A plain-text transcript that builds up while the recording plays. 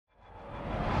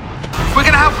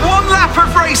have one lap of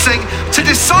racing to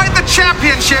decide the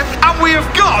championship, and we have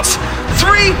got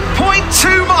 3.2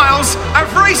 miles of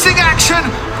racing action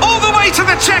all the way to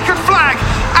the checkered flag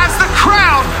as the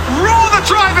crowd roar the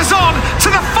drivers on to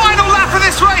the final lap of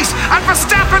this race, and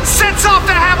Verstappen sets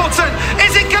after Hamilton.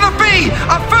 Is it going to be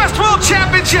a first world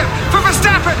championship for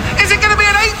Verstappen? Is it going to be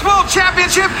an 8th world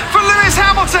championship for Lewis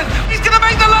Hamilton? He's going to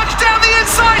make the lunge down the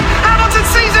inside. Hamilton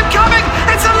sees him coming.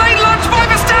 It's a late lunge by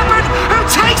Verstappen, who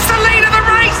takes the lead of the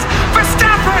race.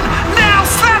 Verstappen now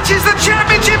snatches the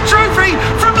championship trophy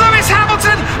from Lewis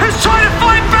Hamilton, who's trying to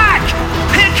fight back.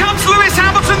 Here comes Lewis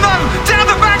Hamilton though, down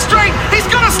the back straight. He's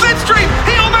got a slipstream.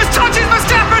 He almost touches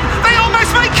Verstappen. They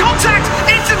almost make contact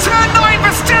into turn 9.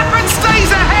 Verstappen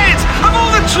stays ahead of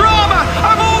all the drama,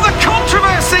 of all the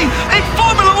controversy in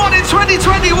Formula 1 in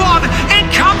 2021. It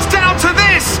comes down to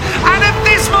this, and at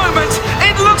this moment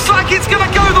it looks like it's going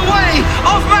to go the way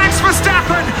of Max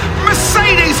Verstappen.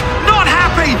 Mercedes not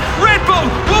happy. Red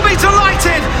Bull will be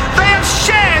delighted. They have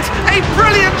shared a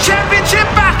brilliant championship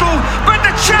battle, but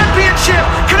the championship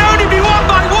can only be won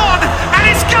by one, and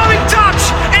it's going Dutch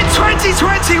in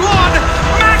 2021.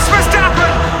 Max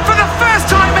Verstappen, for the first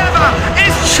time ever,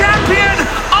 is champion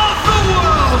of the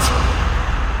world.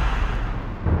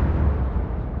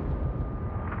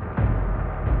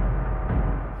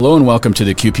 Hello and welcome to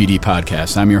the QPD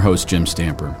podcast. I'm your host, Jim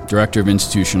Stamper, Director of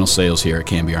Institutional Sales here at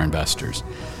Cambiar Investors.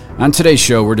 On today's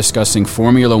show, we're discussing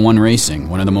Formula One racing,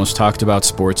 one of the most talked about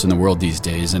sports in the world these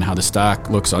days, and how the stock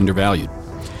looks undervalued.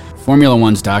 Formula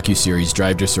One's docuseries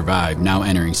Drive to Survive, now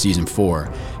entering Season 4,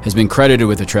 has been credited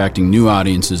with attracting new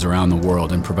audiences around the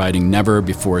world and providing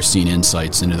never-before-seen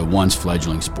insights into the once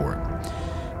fledgling sport.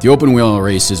 The open-wheel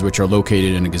races, which are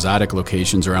located in exotic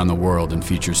locations around the world and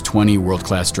features 20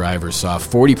 world-class drivers, saw a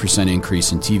 40%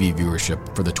 increase in TV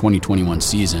viewership for the 2021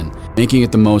 season, making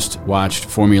it the most-watched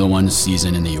Formula One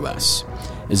season in the U.S.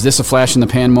 Is this a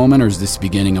flash-in-the-pan moment, or is this the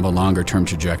beginning of a longer-term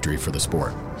trajectory for the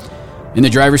sport? In the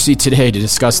driver's seat today to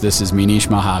discuss this is Manish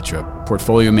Malhotra,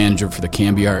 Portfolio Manager for the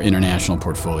Cambiar International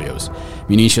Portfolios.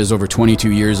 Manish has over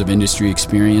 22 years of industry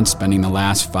experience, spending the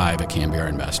last 5 at Cambiar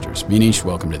Investors. Manish,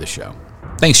 welcome to the show.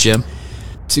 Thanks, Jim.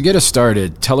 To get us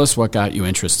started, tell us what got you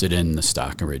interested in the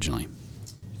stock originally.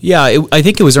 Yeah, I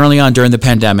think it was early on during the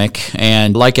pandemic,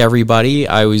 and like everybody,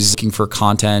 I was looking for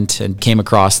content and came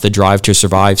across the Drive to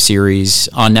Survive series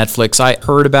on Netflix. I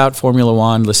heard about Formula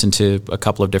One, listened to a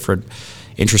couple of different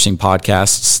interesting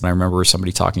podcasts, and I remember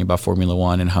somebody talking about Formula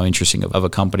One and how interesting of a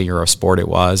company or a sport it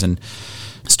was, and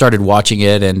started watching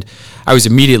it, and I was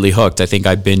immediately hooked. I think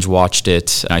I binge watched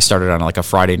it, and I started on like a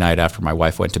Friday night after my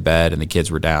wife went to bed and the kids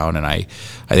were down, and I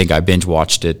think I binge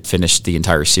watched it, finished the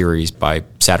entire series by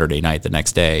Saturday night the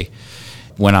next day,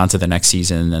 went on to the next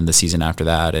season and the season after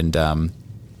that, and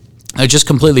I just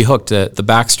completely hooked. The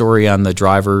backstory on the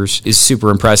drivers is super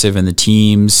impressive, and the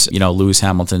teams, Lewis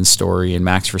Hamilton's story and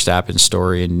Max Verstappen's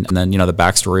story, and then, the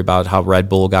backstory about how Red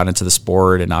Bull got into the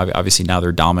sport, and obviously now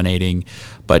they're dominating,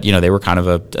 but, they were kind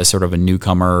of a sort of a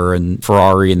newcomer, and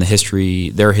Ferrari and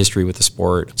their history with the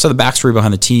sport. So the backstory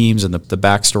behind the teams and the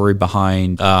backstory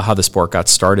behind how the sport got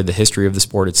started, the history of the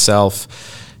sport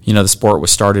itself. The sport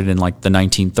was started in like the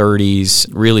 1930s,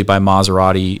 really by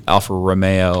Maserati, Alfa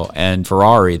Romeo, and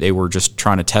Ferrari. They were just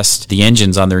trying to test the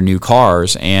engines on their new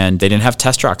cars, and they didn't have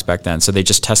test tracks back then, so they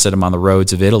just tested them on the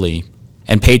roads of Italy.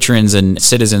 And patrons and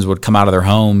citizens would come out of their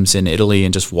homes in Italy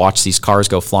and just watch these cars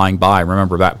go flying by.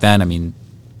 Remember back then,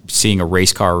 seeing a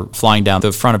race car flying down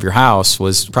the front of your house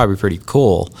was probably pretty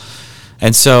cool.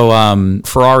 And so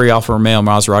Ferrari, Alfa Romeo,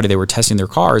 Maserati, they were testing their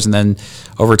cars. And then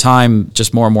over time,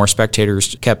 just more and more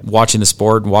spectators kept watching the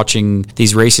sport and watching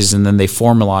these races. And then they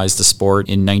formalized the sport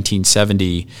in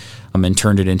 1970 and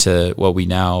turned it into what we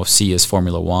now see as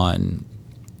Formula One.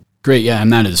 Great. Yeah, I'm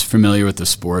not as familiar with the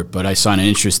sport, but I saw an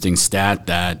interesting stat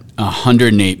that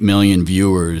 108 million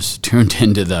viewers tuned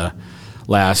into the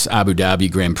last Abu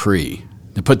Dhabi Grand Prix.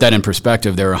 To put that in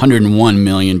perspective, there are 101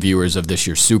 million viewers of this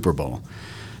year's Super Bowl.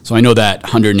 So I know that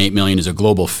 108 million is a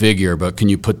global figure, but can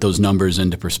you put those numbers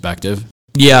into perspective?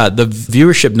 Yeah, the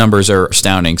viewership numbers are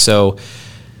astounding. So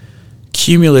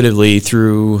cumulatively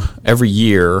through every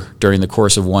year during the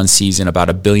course of one season, about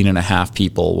 1.5 billion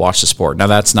people watch the sport. Now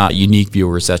that's not unique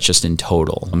viewers, that's just in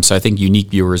total. So I think unique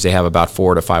viewers, they have about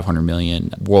 400 to 500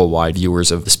 million worldwide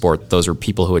viewers of the sport. Those are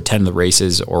people who attend the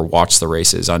races or watch the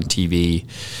races on TV.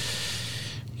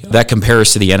 That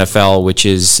compares to the NFL, which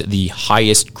is the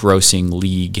highest grossing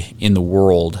league in the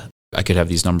world. I could have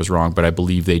these numbers wrong, but I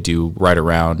believe they do right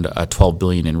around 12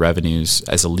 billion in revenues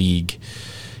as a league.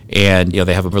 And,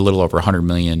 they have a little over 100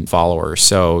 million followers.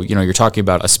 So, you're talking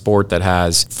about a sport that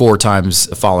has 4 times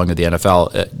the following of the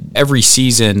NFL. Every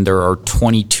season, there are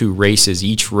 22 races.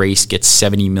 Each race gets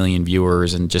 70 million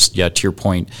viewers. And just, to your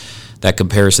point, that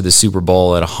compares to the Super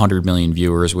Bowl at 100 million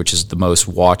viewers, which is the most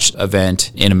watched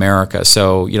event in America.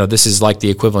 So, this is like the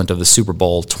equivalent of the Super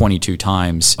Bowl 22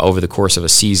 times over the course of a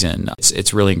season.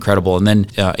 It's really incredible. And then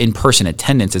in-person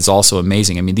attendance is also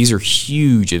amazing. I mean, these are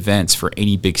huge events for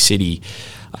any big city.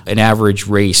 An average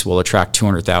race will attract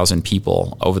 200,000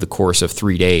 people over the course of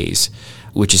 3 days,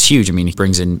 which is huge. I mean, it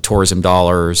brings in tourism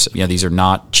dollars. These are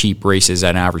not cheap races.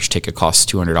 An average ticket costs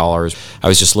 $200. I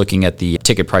was just looking at the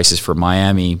ticket prices for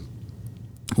Miami,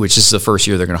 which is the first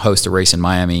year they're going to host a race in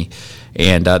Miami,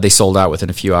 and they sold out within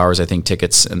a few hours. I think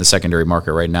tickets in the secondary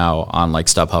market right now on like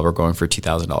StubHub are going for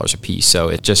 $2,000 a piece. So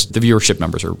the viewership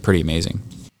numbers are pretty amazing.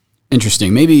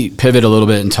 Interesting. Maybe pivot a little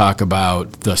bit and talk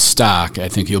about the stock. I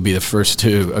think you'll be the first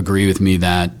to agree with me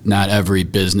that not every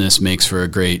business makes for a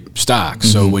great stock. Mm-hmm.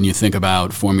 So when you think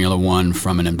about Formula One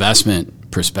from an investment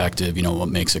perspective, what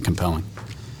makes it compelling?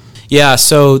 Yeah,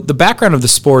 so the background of the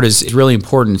sport is really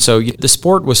important. So the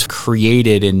sport was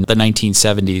created in the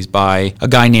 1970s by a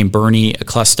guy named Bernie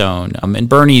Ecclestone.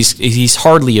 And he's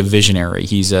hardly a visionary.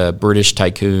 He's a British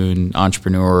tycoon,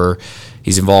 entrepreneur.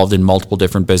 He's involved in multiple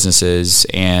different businesses.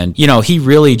 And, he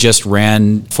really just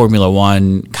ran Formula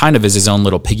One kind of as his own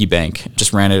little piggy bank,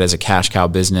 just ran it as a cash cow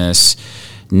business.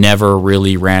 Never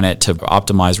really ran it to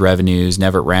optimize revenues,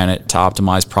 never ran it to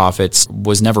optimize profits,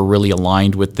 was never really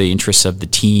aligned with the interests of the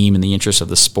team and the interests of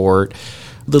the sport.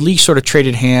 The league sort of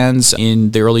traded hands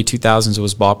in the early 2000s. It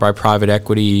was bought by private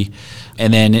equity.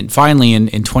 And then finally in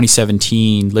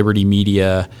 2017, Liberty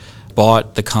Media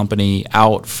bought the company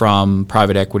out from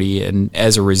private equity, and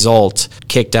as a result,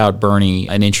 kicked out Bernie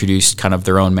and introduced kind of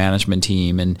their own management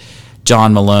team. And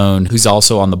John Malone, who's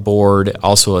also on the board,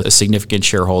 also a significant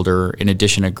shareholder, in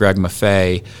addition to Greg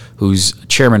Maffei, who's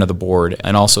chairman of the board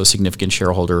and also a significant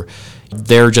shareholder.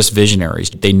 They're just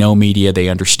visionaries. They know media, they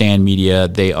understand media,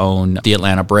 they own the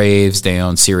Atlanta Braves, they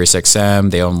own SiriusXM,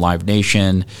 they own Live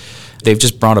Nation. They've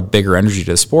just brought a bigger energy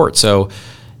to the sport. So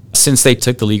since they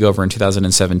took the league over in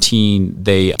 2017,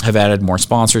 they have added more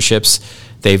sponsorships.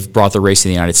 They've brought the race to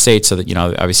the United States so that,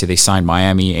 obviously they signed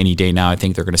Miami. Any day now, I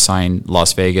think they're going to sign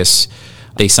Las Vegas.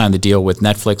 They signed the deal with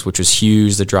Netflix, which was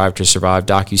huge, the Drive to Survive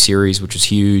docuseries, which was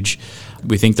huge.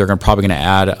 We think they're probably going to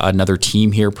add another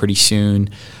team here pretty soon.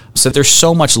 So there's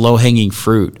so much low-hanging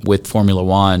fruit with Formula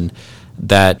One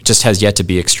that just has yet to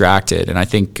be extracted. And I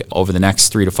think over the next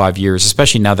 3 to 5 years,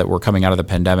 especially now that we're coming out of the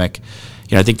pandemic,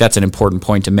 I think that's an important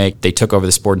point to make. They took over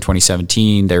the sport in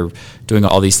 2017. They're doing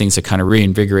all these things to kind of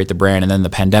reinvigorate the brand, and then the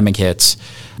pandemic hits.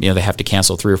 They have to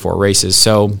cancel 3 or 4 races.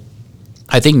 So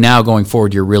I think now going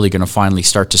forward, you're really going to finally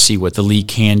start to see what the league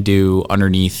can do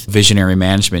underneath visionary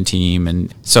management team.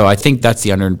 And so I think that's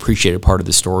the underappreciated part of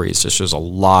the story. Is just there's a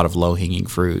lot of low-hanging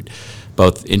fruit,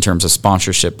 both in terms of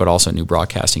sponsorship, but also new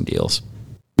broadcasting deals.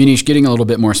 Manish, getting a little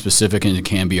bit more specific into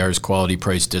KNBR's quality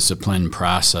price discipline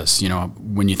process,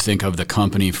 when you think of the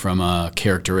company from a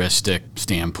characteristic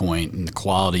standpoint and the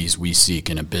qualities we seek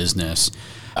in a business,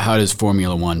 how does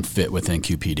Formula One fit within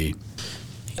QPD?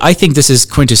 I think this is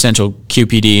quintessential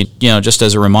QPD. Just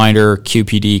as a reminder,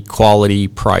 QPD, quality,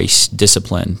 price,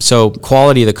 discipline. So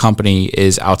quality of the company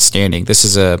is outstanding. This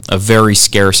is a very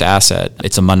scarce asset.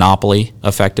 It's a monopoly,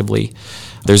 effectively.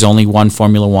 There's only one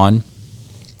Formula One.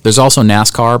 There's also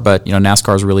NASCAR, but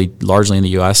NASCAR is really largely in the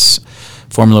U.S.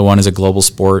 Formula One is a global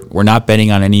sport. We're not betting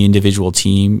on any individual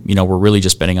team. We're really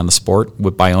just betting on the sport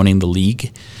by owning the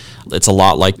league. It's a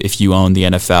lot like if you own the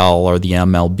NFL or the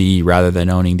MLB rather than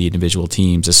owning the individual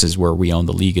teams. This is where we own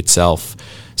the league itself.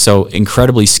 So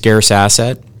incredibly scarce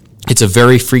asset. It's a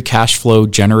very free cash flow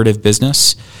generative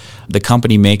business. The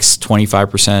company makes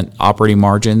 25% operating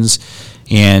margins.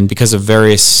 And because of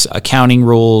various accounting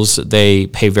rules, they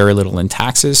pay very little in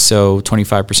taxes. So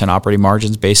 25% operating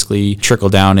margins basically trickle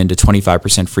down into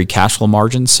 25% free cash flow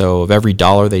margins. So of every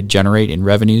dollar they generate in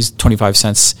revenues, 25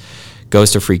 cents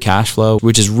goes to free cash flow,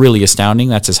 which is really astounding.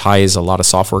 That's as high as a lot of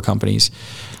software companies.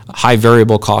 High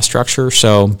variable cost structure.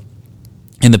 So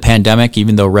in the pandemic,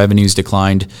 even though revenues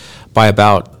declined by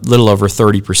about a little over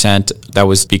 30%, that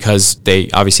was because they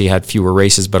obviously had fewer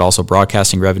races, but also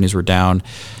broadcasting revenues were down.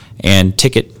 And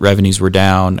ticket revenues were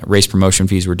down, race promotion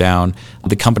fees were down.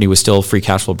 The company was still free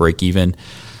cash flow break even.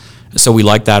 So we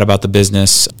like that about the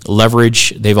business. Leverage,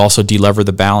 they've also delevered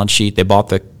the balance sheet. They bought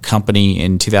the company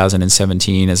in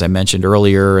 2017, as I mentioned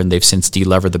earlier, and they've since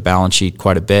delevered the balance sheet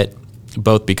quite a bit,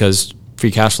 both because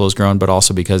free cash flow has grown, but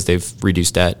also because they've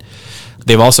reduced debt.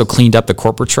 They've also cleaned up the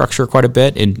corporate structure quite a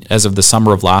bit. And as of the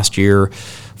summer of last year,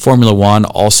 Formula One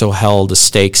also held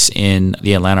stakes in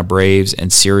the Atlanta Braves,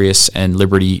 and Sirius and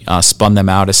Liberty spun them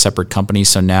out as separate companies.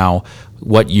 So now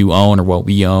what you own or what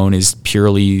we own is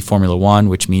purely Formula One,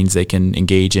 which means they can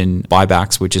engage in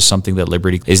buybacks, which is something that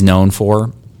Liberty is known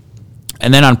for.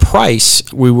 And then on price,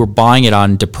 we were buying it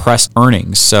on depressed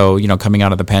earnings. So, coming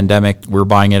out of the pandemic, we were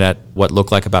buying it at what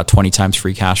looked like about 20 times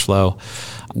free cash flow.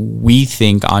 We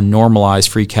think on normalized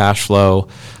free cash flow,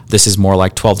 this is more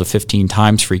like 12 to 15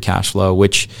 times free cash flow,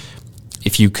 which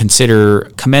if you consider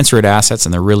commensurate assets,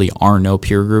 and there really are no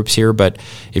peer groups here, but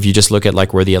if you just look at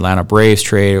like where the Atlanta Braves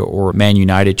trade or Man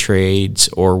United trades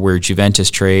or where Juventus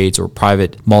trades or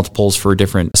private multiples for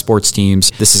different sports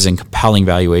teams, this is a compelling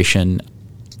valuation.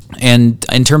 And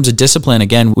in terms of discipline,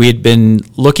 again, we had been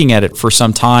looking at it for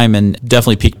some time and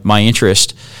definitely piqued my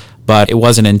interest. But it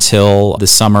wasn't until the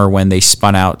summer when they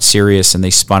spun out Sirius and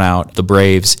they spun out the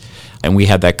Braves, and we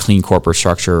had that clean corporate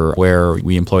structure where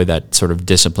we employed that sort of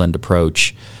disciplined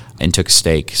approach and took a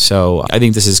stake. So I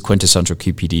think this is quintessential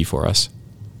QPD for us.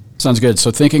 Sounds good. So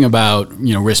thinking about,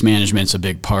 risk management's a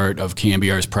big part of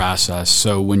KNBR's process.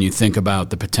 So when you think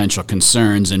about the potential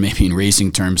concerns and maybe in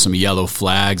racing terms, some yellow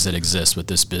flags that exist with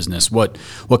this business, what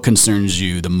concerns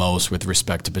you the most with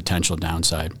respect to potential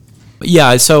downside?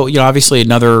 Yeah, so obviously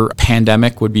another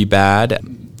pandemic would be bad.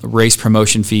 Race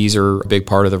promotion fees are a big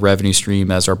part of the revenue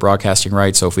stream as our broadcasting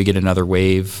rights. So if we get another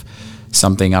wave,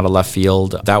 something out of left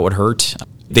field, that would hurt.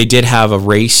 They did have a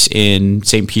race in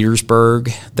St.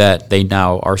 Petersburg that they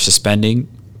now are suspending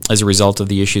as a result of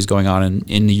the issues going on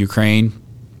in the Ukraine.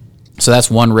 So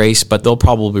that's one race, but they'll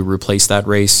probably replace that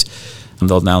race.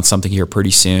 They'll announce something here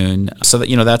pretty soon. So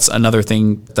that, that's another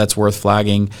thing that's worth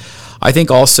flagging. I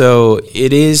think also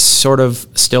it is sort of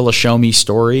still a show me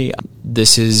story.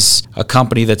 This is a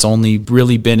company that's only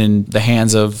really been in the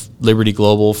hands of Liberty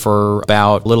Global for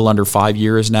about a little under 5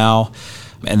 years now.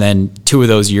 And then 2 of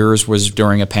those years was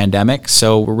during a pandemic.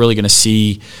 So we're really going to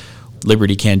see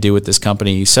Liberty can do with this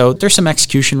company. So there's some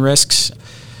execution risks.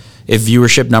 If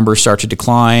viewership numbers start to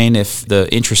decline, if the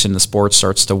interest in the sport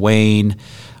starts to wane,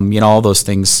 all those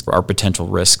things are potential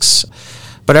risks.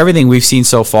 But everything we've seen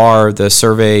so far, the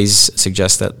surveys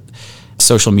suggest that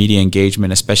social media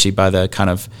engagement, especially by the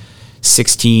kind of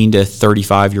 16 to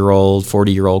 35-year-old,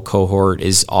 40-year-old cohort,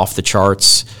 is off the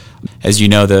charts. As you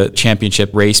know, the championship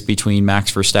race between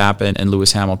Max Verstappen and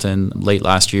Lewis Hamilton late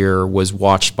last year was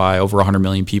watched by over 100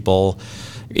 million people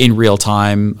in real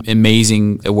time.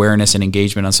 Amazing awareness and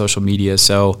engagement on social media.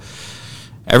 So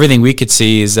everything we could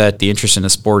see is that the interest in the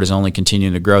sport is only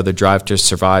continuing to grow. The Drive to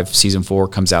Survive Season 4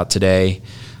 comes out today.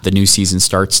 The new season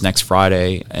starts next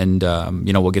Friday, and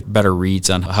we'll get better reads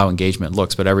on how engagement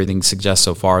looks. But everything suggests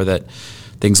so far that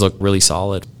things look really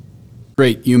solid.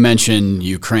 Great. You mentioned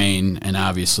Ukraine, and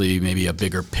obviously maybe a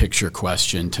bigger picture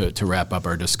question to wrap up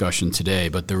our discussion today,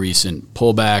 but the recent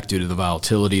pullback due to the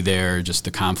volatility there, just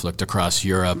the conflict across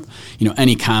Europe.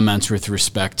 Any comments with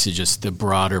respect to just the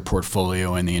broader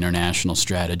portfolio and the international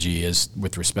strategy as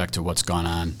with respect to what's gone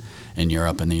on in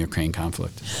Europe and the Ukraine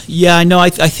conflict? Yeah, no, I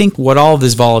think what all of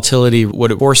this volatility,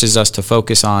 what it forces us to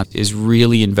focus on is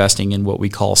really investing in what we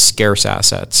call scarce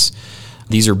assets.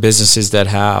 These are businesses that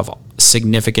have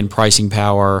significant pricing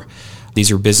power.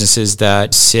 These are businesses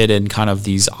that sit in kind of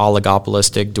these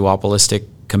oligopolistic, duopolistic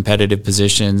competitive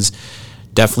positions.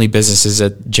 Definitely businesses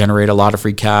that generate a lot of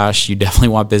free cash. You definitely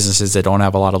want businesses that don't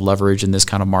have a lot of leverage in this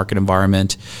kind of market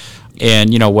environment.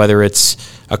 And, whether it's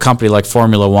a company like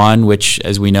Formula One, which,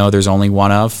 as we know, there's only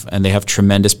one of, and they have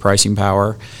tremendous pricing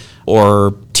power,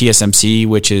 or TSMC,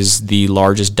 which is the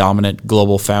largest dominant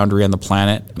global foundry on the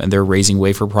planet, and they're raising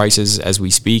wafer prices as we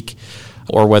speak,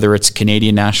 or whether it's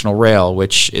Canadian National Rail,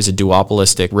 which is a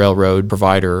duopolistic railroad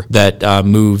provider that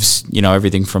moves,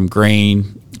 everything from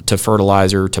grain to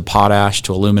fertilizer to potash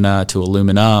to alumina to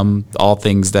aluminum, all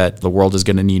things that the world is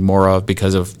going to need more of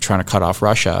because of trying to cut off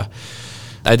Russia.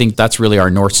 I think that's really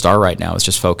our North Star right now, is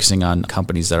just focusing on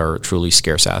companies that are truly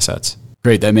scarce assets.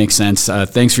 Great, that makes sense.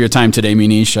 Thanks for your time today,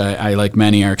 Munish. I, like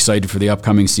many, are excited for the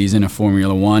upcoming season of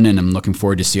Formula One, and I'm looking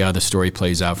forward to see how the story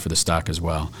plays out for the stock as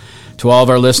well. To all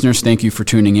of our listeners, thank you for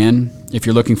tuning in. If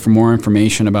you're looking for more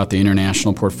information about the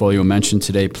international portfolio mentioned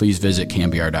today, please visit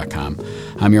KNBR.com.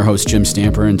 I'm your host, Jim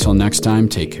Stamper. Until next time,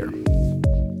 take care.